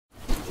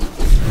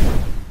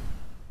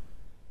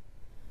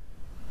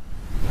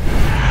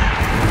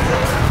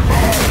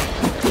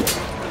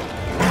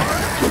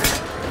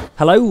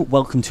Hello,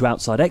 welcome to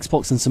Outside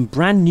Xbox and some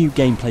brand new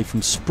gameplay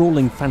from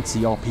sprawling fantasy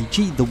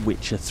RPG The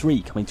Witcher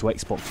 3, coming to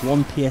Xbox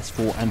One,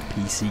 PS4 and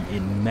PC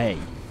in May.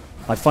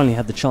 I finally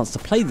had the chance to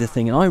play the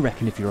thing, and I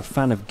reckon if you're a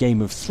fan of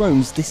Game of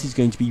Thrones, this is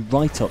going to be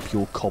right up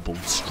your cobbled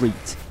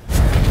street.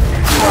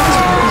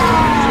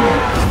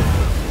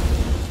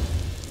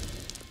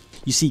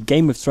 You see,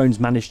 Game of Thrones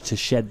managed to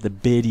shed the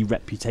beardy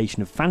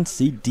reputation of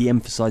fantasy,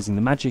 de-emphasising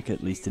the magic,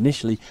 at least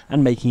initially,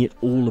 and making it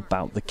all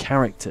about the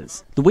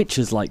characters. The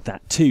Witcher's like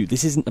that too.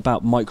 This isn't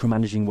about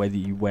micromanaging whether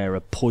you wear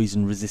a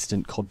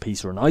poison-resistant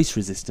codpiece or an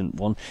ice-resistant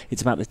one.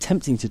 It's about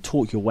attempting to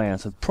talk your way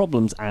out of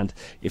problems and,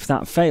 if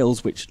that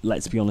fails, which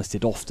let's be honest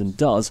it often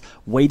does,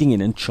 wading in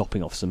and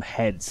chopping off some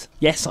heads.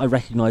 Yes, I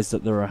recognise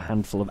that there are a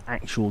handful of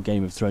actual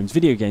Game of Thrones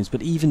video games,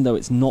 but even though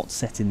it's not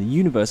set in the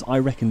universe, I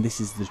reckon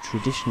this is the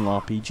traditional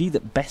RPG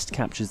that best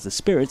captures the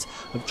spirit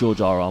of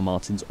George R.R.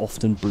 Martin's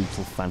often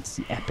brutal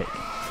fantasy epic.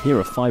 Here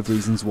are 5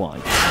 reasons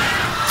why.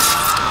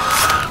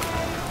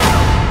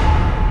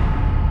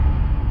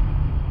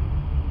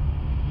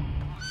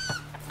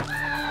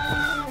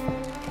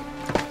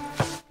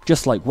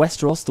 Just like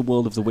Westeros, the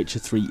world of The Witcher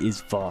 3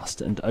 is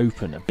vast and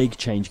open, a big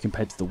change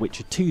compared to The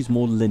Witcher 2's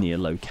more linear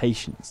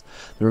locations.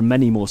 There are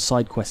many more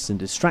side quests and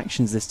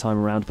distractions this time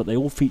around, but they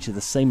all feature the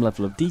same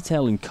level of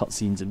detail in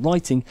cutscenes and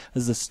writing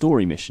as the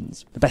story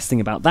missions. The best thing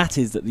about that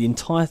is that the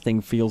entire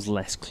thing feels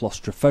less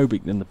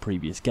claustrophobic than the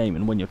previous game,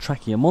 and when you're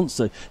tracking a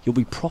monster, you'll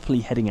be properly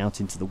heading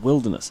out into the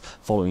wilderness,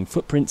 following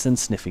footprints and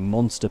sniffing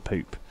monster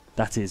poop.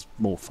 That is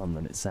more fun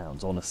than it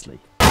sounds, honestly.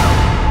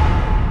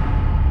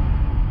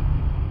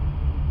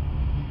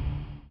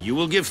 You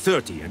will give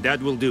 30, and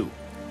that will do.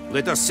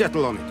 Let us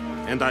settle on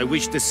it, and I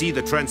wish to see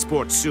the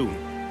transport soon.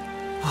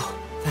 Oh,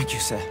 thank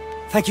you, sir.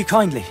 Thank you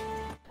kindly.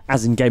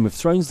 As in Game of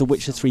Thrones, The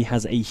Witcher 3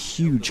 has a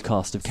huge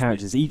cast of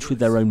characters, each with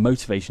their own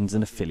motivations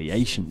and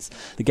affiliations.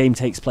 The game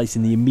takes place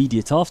in the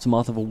immediate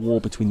aftermath of a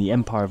war between the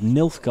Empire of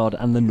Nilfgaard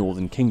and the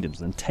Northern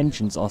Kingdoms, and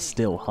tensions are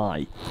still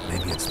high.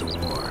 Maybe it's the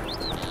war.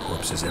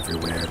 Corpses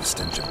everywhere, the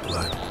stench of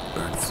blood,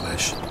 burnt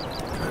flesh.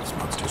 Drives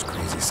monsters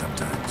crazy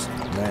sometimes.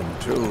 Men,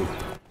 too.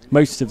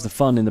 Most of the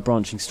fun in the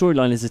branching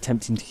storyline is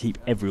attempting to keep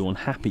everyone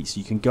happy so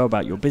you can go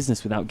about your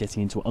business without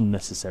getting into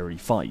unnecessary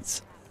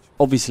fights.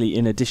 Obviously,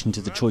 in addition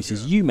to the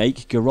choices you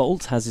make,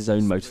 Geralt has his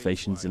own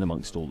motivations in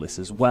amongst all this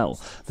as well,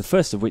 the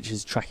first of which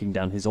is tracking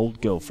down his old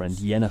girlfriend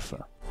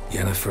Yennefer.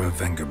 Yennefer of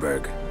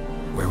Vengerberg.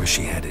 Where was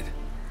she headed?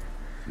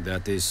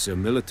 That is a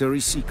military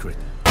secret.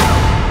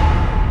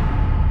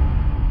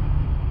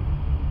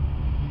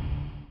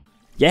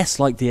 Yes,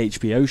 like the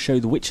HBO show,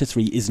 The Witcher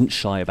 3 isn't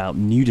shy about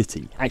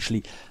nudity.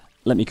 Actually,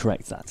 let me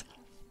correct that.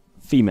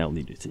 Female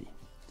nudity.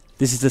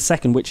 This is the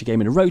second Witcher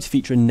game in a row to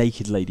feature a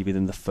naked lady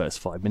within the first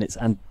 5 minutes,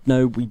 and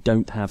no, we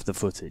don't have the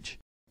footage.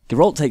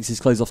 Geralt takes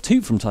his clothes off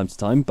too from time to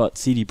time, but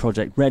CD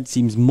Projekt Red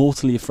seems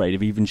mortally afraid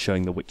of even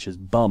showing the Witcher's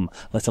bum,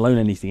 let alone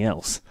anything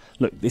else.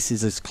 Look, this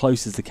is as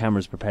close as the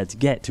camera's prepared to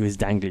get to his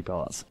dangly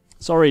parts.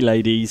 Sorry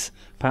ladies,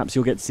 perhaps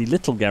you'll get to see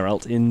little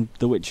Geralt in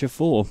The Witcher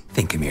 4.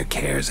 Think Emir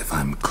cares if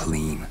I'm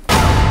clean.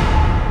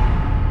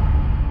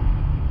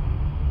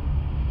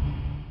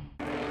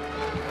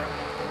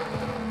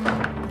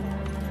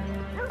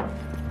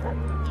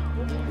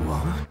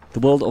 The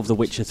world of The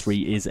Witcher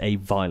 3 is a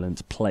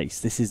violent place.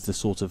 This is the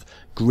sort of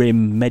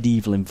grim,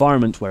 medieval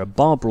environment where a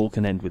bar brawl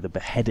can end with a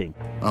beheading.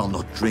 I'll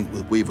not drink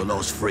with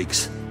Weaverlaw's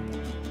freaks.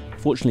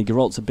 Fortunately,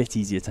 Geralt's a bit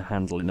easier to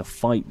handle in a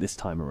fight this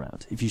time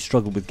around. If you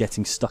struggle with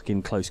getting stuck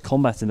in close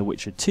combat in The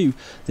Witcher 2,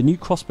 the new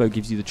crossbow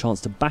gives you the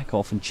chance to back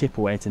off and chip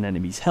away at an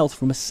enemy's health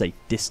from a safe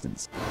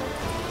distance.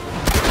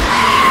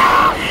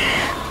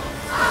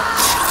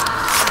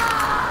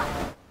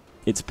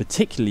 It's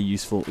particularly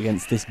useful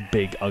against this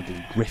big,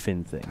 ugly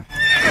griffin thing.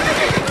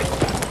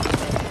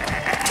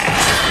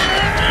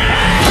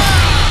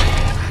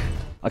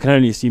 I can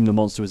only assume the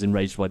monster was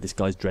enraged by this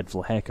guy's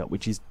dreadful haircut,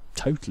 which is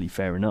totally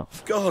fair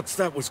enough. Gods,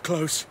 that was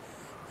close.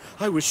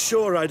 I was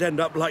sure I'd end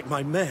up like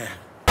my mare.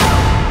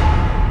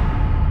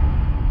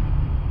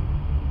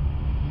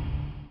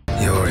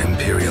 Your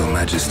Imperial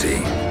Majesty.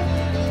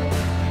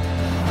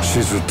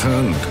 She's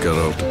returned,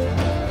 Geralt.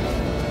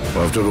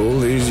 After all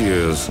these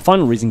years. The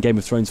final reason Game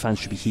of Thrones fans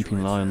should be keeping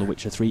an eye on The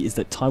Witcher 3 is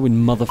that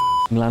Tywin motherfucking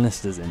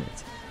Lannister's in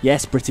it.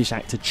 Yes, British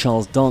actor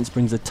Charles Dance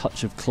brings a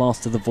touch of class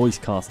to the voice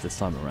cast this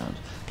time around,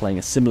 playing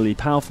a similarly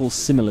powerful,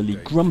 similarly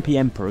grumpy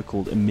emperor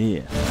called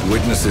Emir.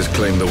 Witnesses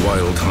claim the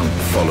Wild Hunt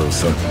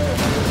follows her.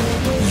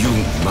 You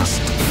must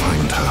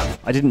find her.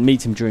 I didn't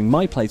meet him during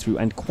my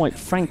playthrough, and quite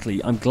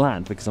frankly, I'm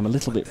glad, because I'm a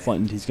little bit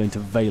frightened he's going to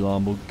Valar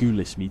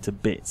Morghulis me to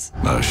bits.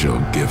 I shall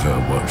give her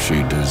what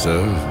she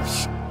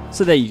deserves.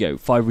 So there you go,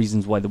 5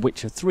 reasons why The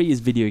Witcher 3 is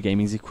video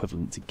gaming's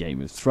equivalent to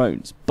Game of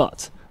Thrones.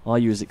 But are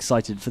you as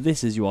excited for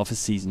this as you are for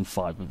Season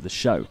 5 of the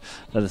show?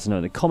 Let us know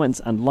in the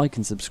comments, and like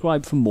and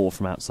subscribe for more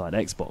from Outside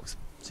Xbox.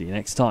 See you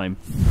next time.